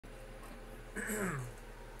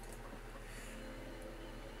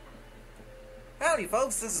Howdy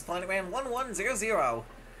folks, this is PlanetMan1100.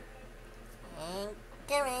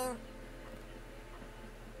 Coming.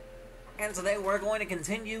 And today we're going to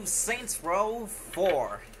continue Saints Row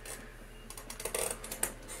 4.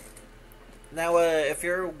 Now, if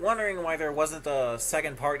you're wondering why there wasn't a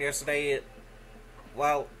second part yesterday,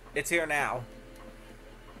 well, it's here now.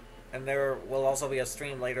 And there will also be a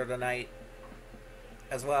stream later tonight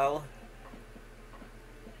as well.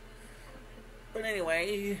 But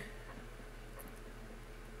anyway,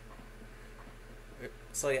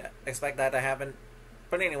 so yeah, expect that to happen.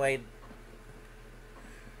 But anyway,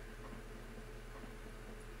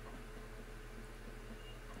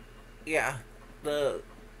 yeah,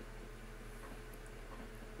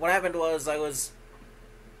 what happened was I was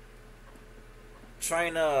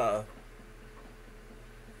trying to,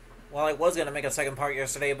 well, I was gonna make a second part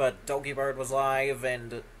yesterday, but Doki Bird was live,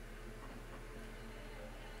 and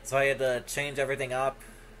so I had to change everything up.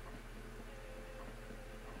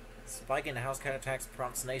 Spike in house cat attacks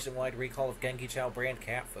prompts nationwide recall of Genki Chow brand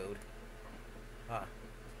cat food. Huh.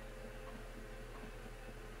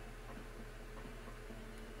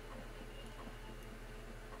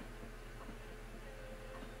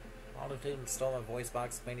 Altitude stolen voice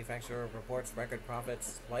box manufacturer reports record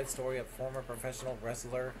profits. Life story of former professional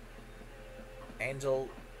wrestler Angel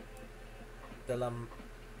de la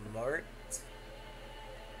Mort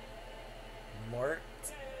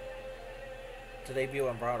to debut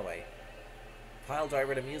on Broadway. Pile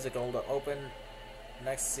Driver the musical to open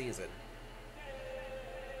next season.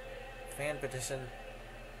 Fan petition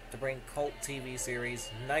to bring cult TV series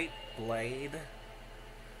Nightblade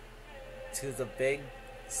to the big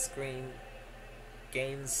screen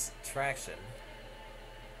gains traction.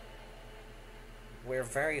 We're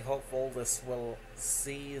very hopeful this will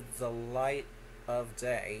see the light of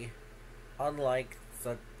day, unlike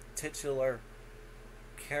the titular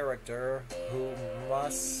character who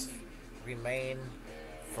must remain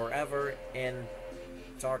forever in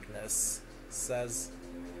darkness, says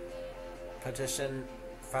petition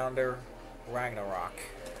founder Ragnarok.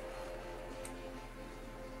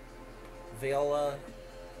 Viola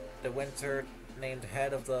de Winter named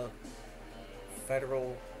head of the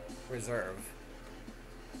Federal Reserve.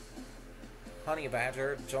 Honey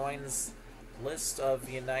Badger joins list of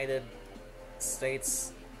United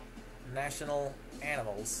States national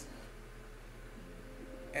animals.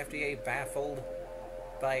 FDA baffled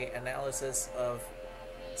by analysis of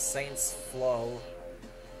Saints Flow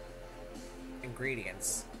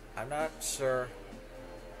ingredients. I'm not sure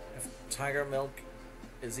if tiger milk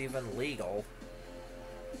is even legal,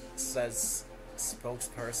 says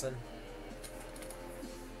spokesperson.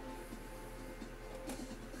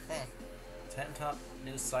 10 top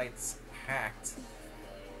news sites hacked.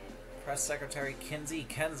 Press Secretary Kinsey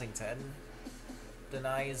Kensington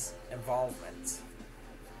denies involvement.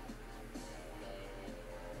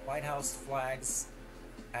 White House flags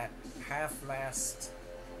at half-mast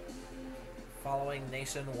following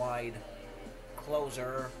nationwide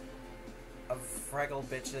closure of Fraggle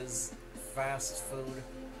Bitch's fast food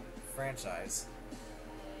franchise.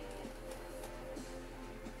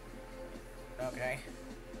 Okay.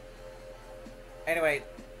 Anyway,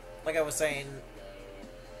 like I was saying,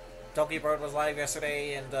 Doki Bird was live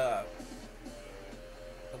yesterday, and I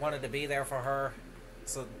wanted to be there for her,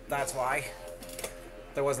 so that's why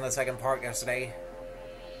there wasn't a second part yesterday.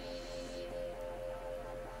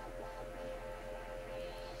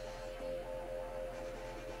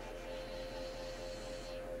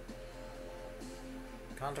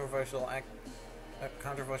 Controversial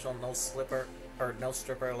no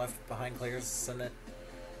stripper left behind clears Senate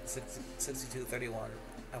 6231.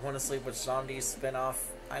 I Want to Sleep with Shondi's spinoff.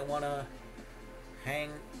 I Want to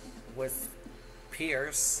Hang with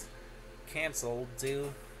Pierce canceled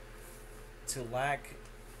due to lack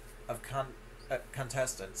of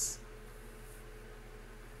contestants.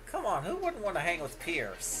 Come on, who wouldn't want to hang with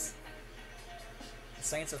Pierce? The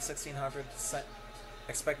Saints of 1600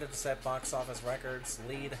 expected to set box office records.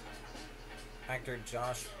 Lead actor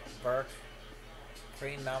Josh Burke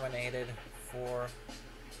pre-nominated for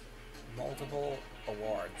multiple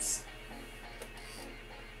awards.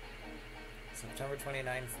 September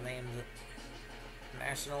 29th named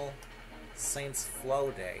National Saints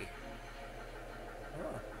Flow Day.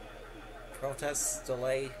 Oh. Protests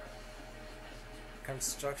delay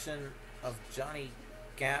construction of Johnny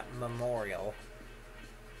Gap Memorial.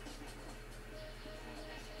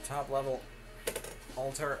 Top-level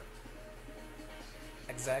alter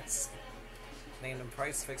execs named in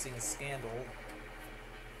price-fixing scandal.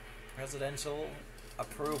 Presidential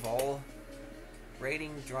approval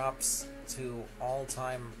Rating drops to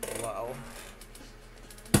all-time low.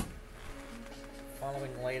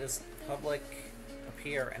 Following latest public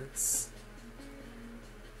appearance,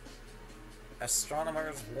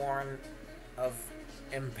 astronomers warn of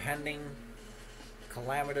impending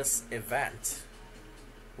calamitous event.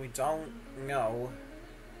 We don't know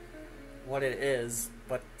what it is,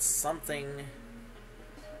 but something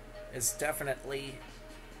is definitely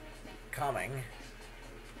coming,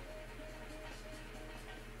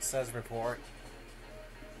 says report.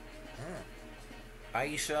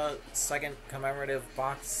 Aisha second commemorative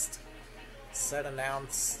boxed set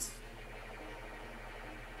announced.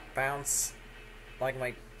 Bounce like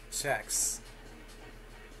my checks.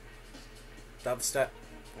 Dubstep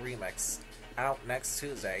remix out next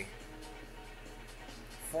Tuesday.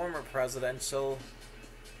 Former presidential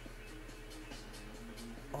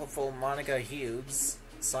hopeful Monica Hughes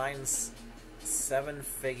signs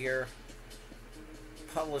 7-figure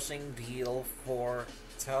publishing deal for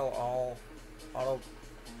tell-all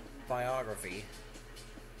autobiography.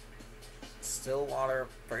 Stillwater,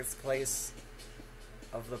 birthplace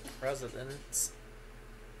of the president,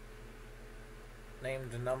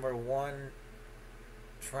 named #1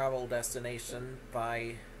 travel destination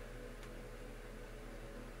by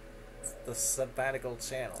the Sabbatical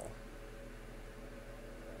Channel.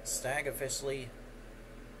 Stag officially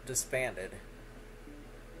disbanded.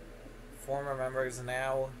 Former members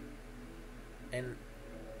now in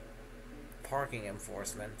parking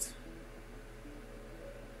enforcement.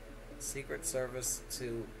 Secret Service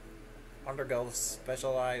to undergo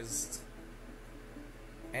specialized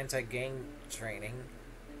anti-gang training.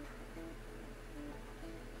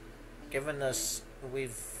 Given this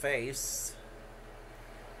we've faced,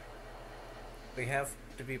 we have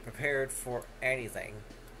to be prepared for anything,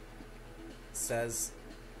 says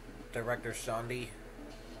Director Shondi.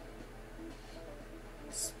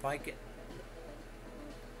 Spike it.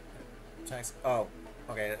 Text. Oh,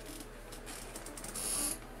 okay.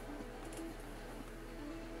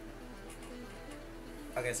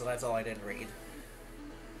 Okay, so that's all I didn't read.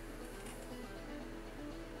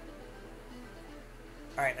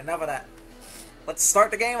 Alright, enough of that. Let's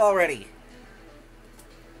start the game already!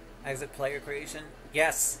 Exit player creation?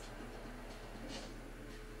 Yes!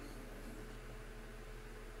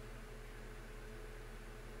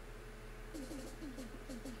 This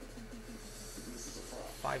is a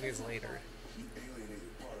problem. 5 years later. You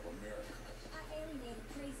alienated part of America. I alienated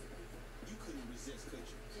crazy people. You couldn't resist, could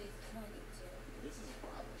you? Jeez, wanted to. This is a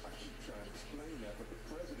problem. I keep trying to explain that, but the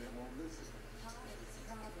president won't listen. Apartheid is a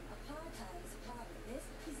problem. Apartheid is a problem. This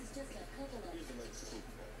is just a couple of... Here's the latest proof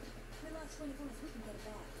of that. We lost 20 points. We can get it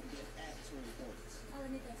back. Get at 20 points. I'll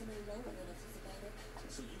admit that's a little lower than anticipated.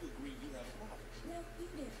 So you agree you have a problem. No, you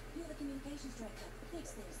do. You're the communications director.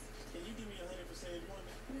 Fix this. Can you give me 100%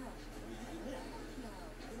 employment? No. Will you do that? No.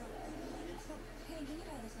 Then I'm in trouble. Hey, can you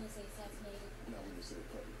write this when you say assassinated? Now when you say it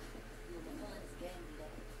publicly. You're the finest gang leader.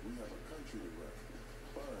 We have a country to run.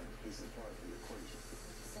 Fun isn't part of the equation. It's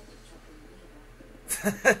a second trucking leader.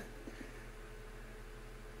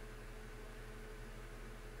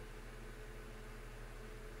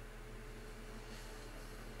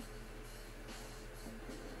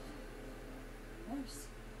 Worse.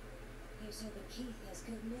 Here's hoping Keith has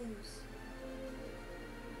good news.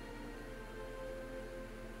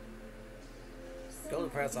 Go to the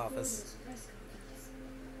press office. Press conference.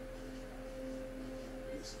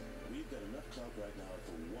 Listen, we've got enough clout right now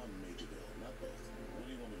for one major bill, not both. What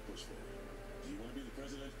do you want me to push for? Do you want to be the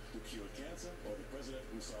president who cured cancer or the president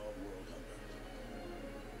who solved world hunger?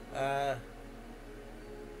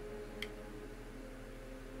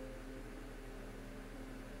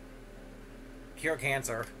 Cure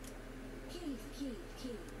cancer. Keith.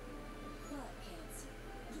 Blood cancer.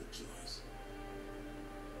 Good choice.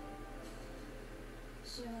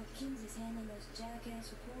 Sherlock Kinsey's handling those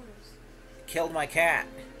jackass reporters. Killed my cat.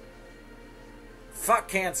 Fuck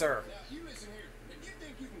cancer. Now, you listen here. If you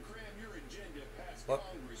think you can cram your agenda past What?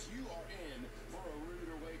 Congress, you are in for a rude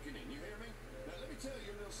awakening. You hear me? Now, let me tell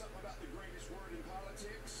you a little something about the greatest word in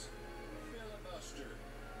politics. Filibuster.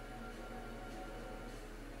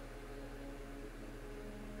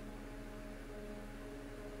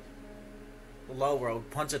 The low road.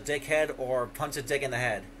 Punch a dickhead or punch a dick in the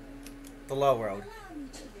head. The low road. Allow me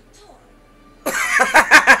to retort.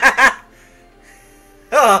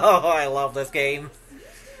 Oh, I love this game.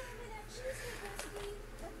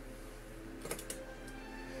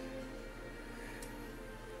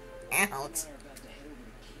 Out. We're about to head over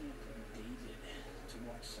to Camp David to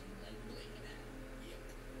watch some Nightblade. Yep.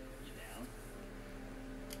 You down?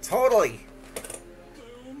 Totally.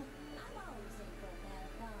 Boom. I'm always in for a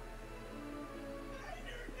marathon.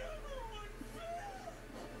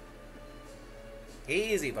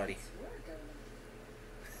 Easy, buddy.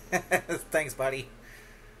 We're going. Thanks, buddy.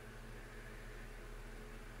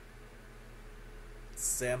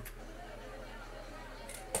 Simp.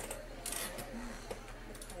 The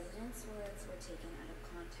president's words were taken out of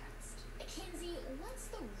context. Kinsey, what's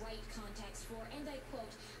the right context for, and I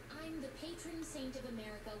quote, I'm the patron saint of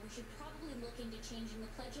America. We should probably look into changing the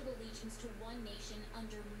Pledge of Allegiance to one nation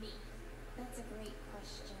under me. That's a great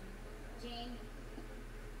question. Jane?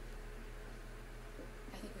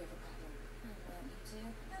 I think we have a problem. You too?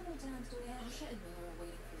 How many times do we have? Asha and Miller are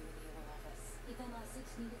waiting for you in the Oval Office. If MI6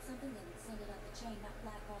 needed something, then send it up the chain, not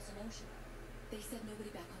fly across an ocean. They said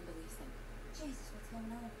nobody back home believes them. Jesus, what's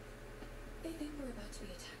going on? They think we're about to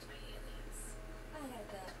be attacked by aliens. I gotta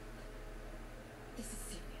go. This is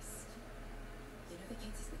serious. You know that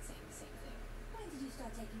Kinsey's been saying the same thing. When did you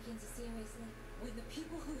start taking Kinsey seriously? When the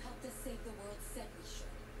people who helped us save the world said we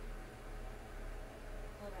should.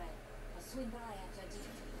 Alright, I'll swing by after I do.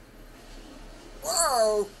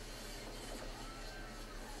 Whoa!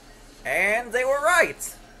 And they were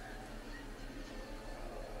right!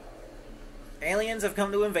 Aliens have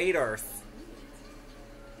come to invade Earth.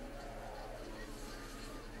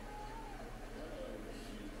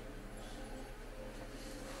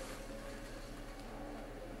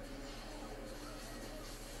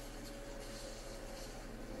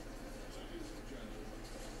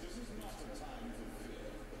 This is not a time for fear,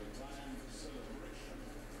 but a time for celebration.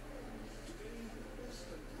 Today, the best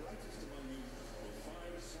and brightest among you will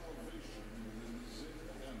find salvation within the Zin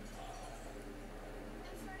Empire.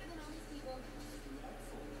 I'm smarter than all these people.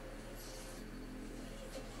 Delightful.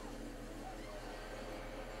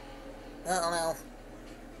 Oh no.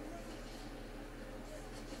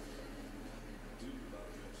 Do love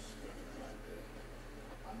your skirt right there.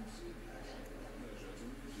 I'm Zin. Pleasure to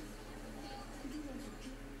meet you. Would you like to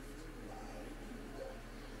join me for a ride?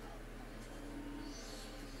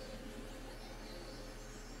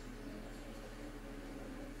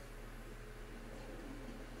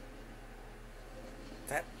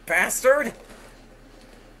 That bastard!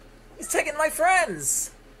 He's taking my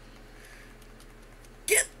friends!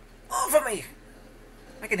 Get off of me!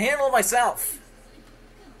 I can handle it myself.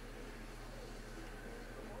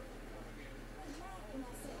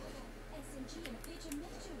 SMG and a bitch of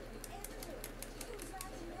mixture everywhere. Who's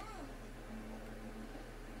riding now?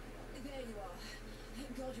 There you are.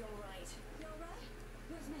 Thank God you're all right. You alright?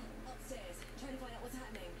 Where's Matt? Upstairs, trying to find out what's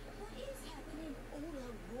happening. What is happening? All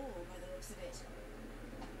a war by the looks of it.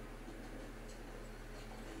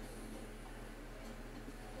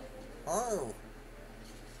 Oh.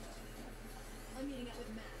 I'm meeting up with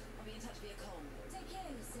Matt. I'll be in touch via comm. Take care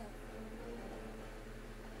of yourself.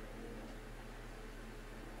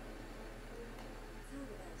 Talk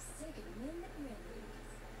about a Second Amendment remedies.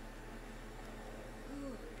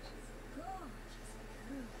 Gorgeous, gorgeous,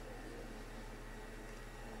 gorgeous.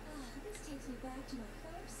 Ah, this takes me back to my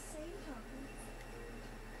first safe harbor.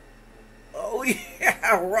 Oh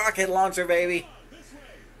yeah, rocket launcher, baby.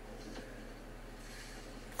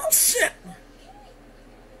 Oh shit!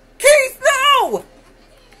 Keith, no!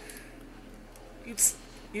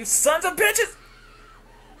 You sons of bitches!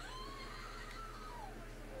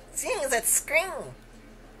 Jeez, that scream!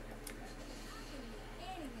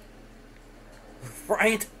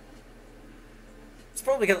 Right? It's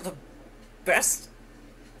probably the best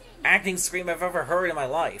acting scream I've ever heard in my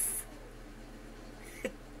life.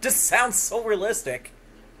 It just sounds so realistic.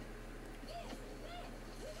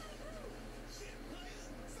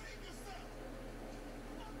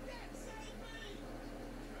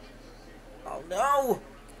 Oh no!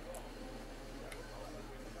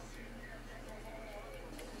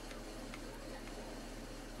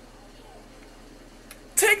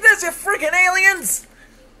 Take this, you freaking aliens!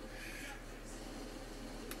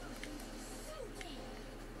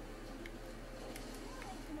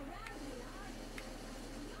 From around here,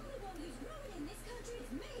 the only one who's ruining this country is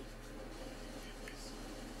me.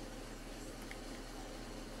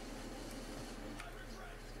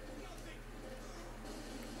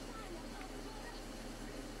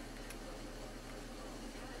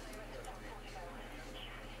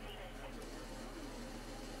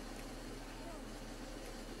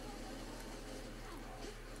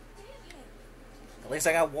 At least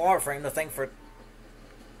I got Warframe to thank for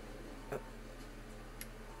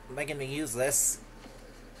making me use this.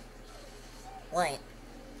 Wait.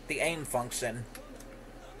 The aim function.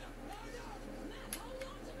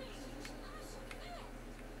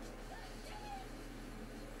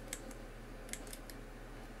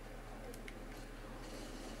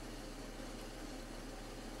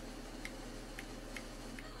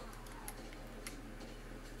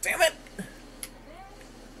 Damn it!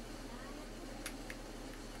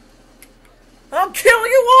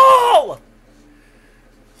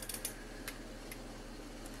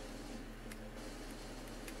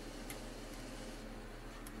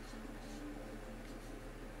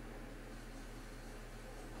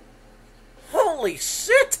 Holy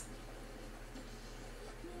shit!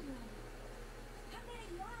 How many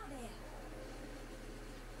are there?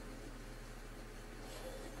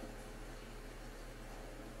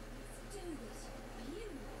 Let's do this. You.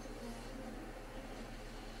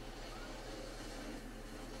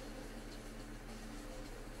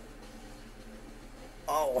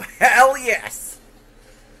 Oh, hell yes!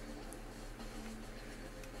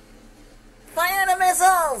 Fire the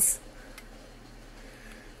missiles!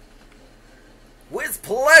 With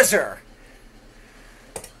pleasure!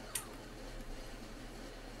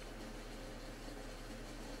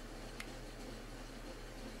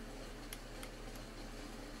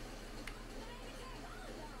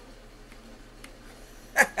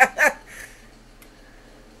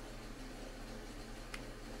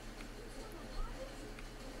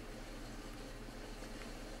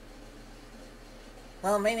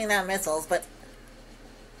 Well, maybe not missiles, but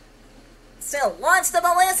still, launch the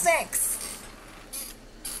ballistics!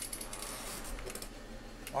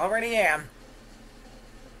 Already am.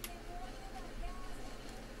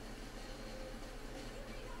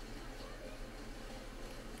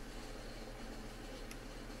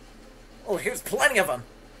 Oh, here's plenty of them.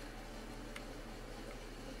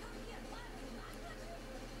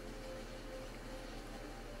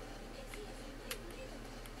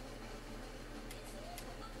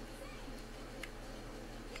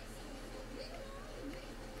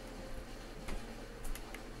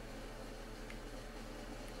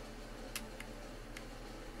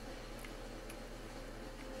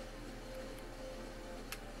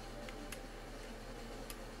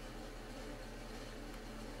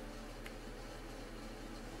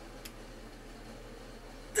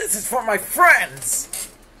 This is for my friends!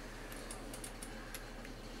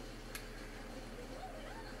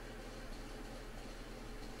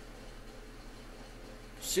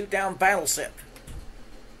 Shoot down battleship.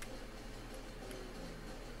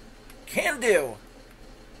 Can do!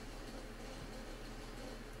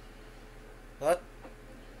 What?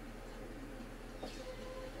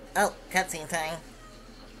 Oh, cutscene time.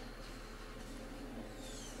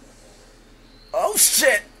 Oh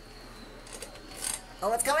shit!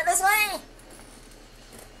 Oh, it's coming this way!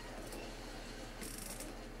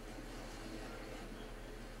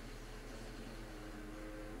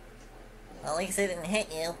 Well, at least it didn't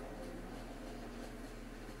hit you.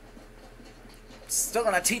 Still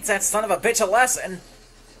gonna teach that son of a bitch a lesson.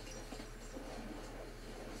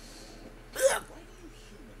 Ugh.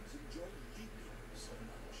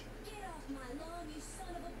 Get off my lawn, you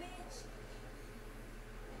son of a bitch!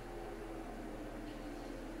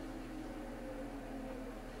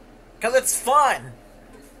 'Cause it's fun! You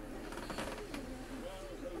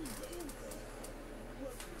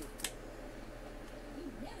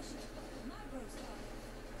never should have fucked with my bro star.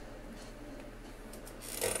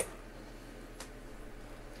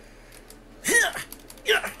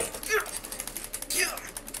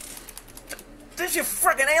 This you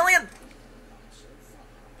frickin' alien!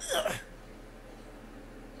 Ugh.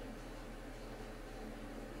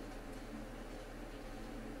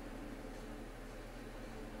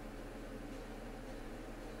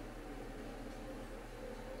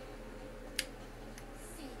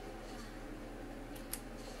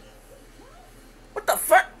 What the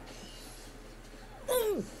fuck?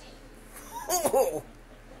 Ooh. Ooh.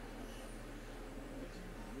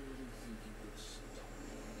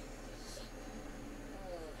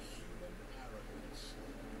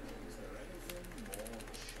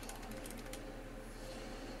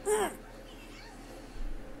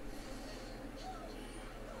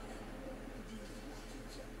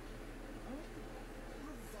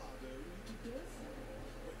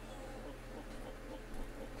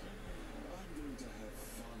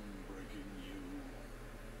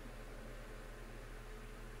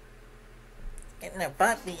 Getting their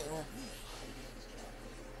butt beaten.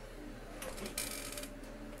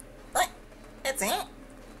 What? That's it?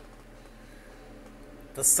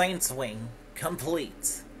 The Saints Wing,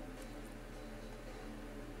 complete.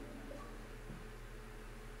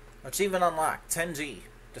 Achievement unlocked, 10G.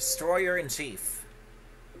 Destroyer in Chief.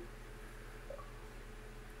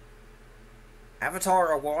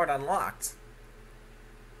 Avatar Award unlocked.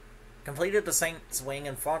 Completed the Saints Wing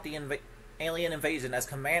and fought the alien invasion as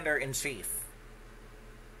Commander in Chief.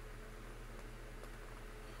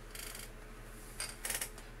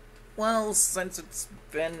 Well, since it's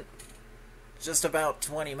been just about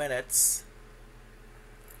 20 minutes,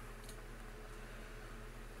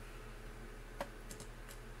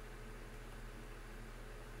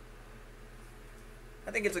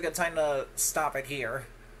 I think it's a good time to stop it here.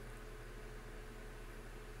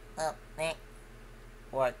 Oh, Nick.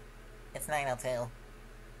 What? It's 9:02.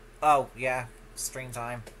 Oh, yeah. stream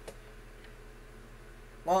time.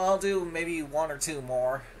 Well, I'll do maybe 1 or 2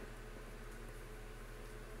 more.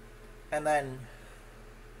 And then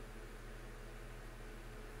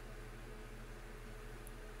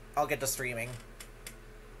I'll get to streaming.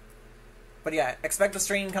 But yeah, expect the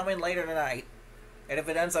stream coming later tonight. And if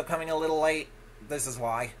it ends up coming a little late, this is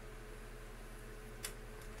why.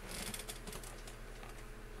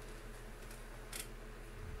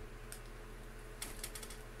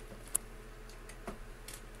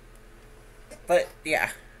 But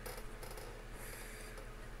yeah.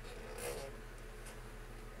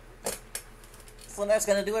 So that's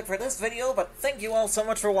gonna do it for this video, but thank you all so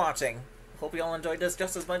much for watching. Hope you all enjoyed this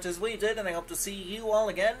just as much as we did, and I hope to see you all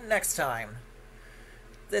again next time.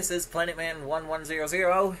 This is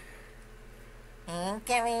PlanetMan1100. And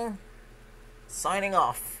Kevin. Signing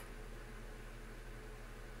off.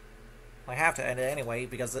 I have to end it anyway,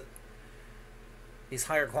 because these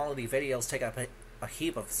higher quality videos take up a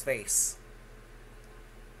heap of space.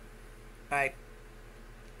 Alright.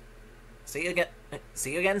 See you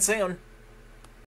again soon.